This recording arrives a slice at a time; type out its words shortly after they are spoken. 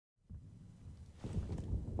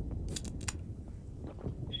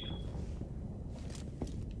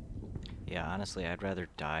Yeah, honestly, I'd rather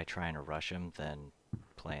die trying to rush him than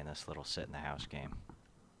playing this little sit in the house game.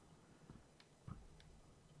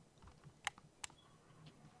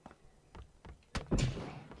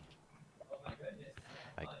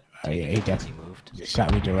 I Oh take yeah, it he that means he definitely moved. just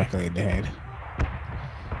shot me directly in the head.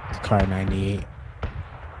 It's car 98. Yeah.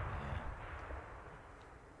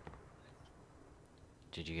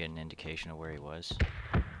 Did you get an indication of where he was?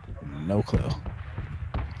 No clue.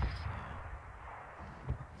 Yeah.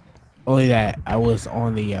 Only that I was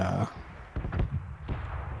on the I'm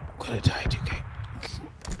gonna die, 2K.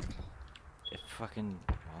 It fucking,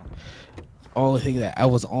 well, Only thing that I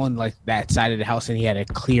was on like that side of the house and he had a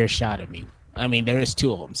clear shot of me. I mean, there is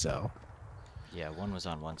two of them, so. yeah, one was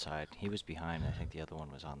on one side. He was behind. I think the other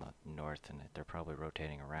one was on the north, and they're probably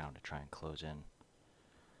rotating around to try and close in.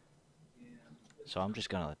 So I'm just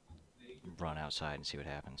gonna run outside and see what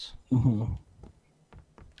happens. Mm-hmm.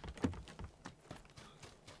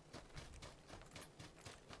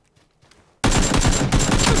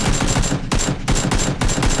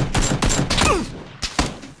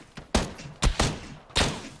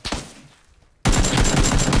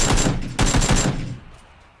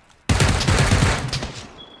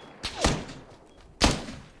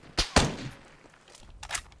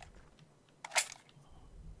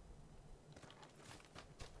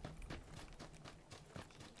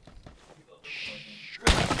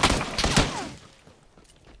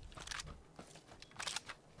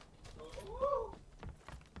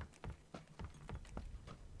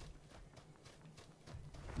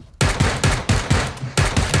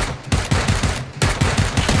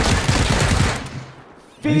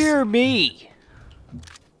 Fear me!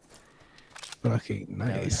 Fucking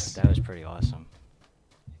nice. That was pretty awesome.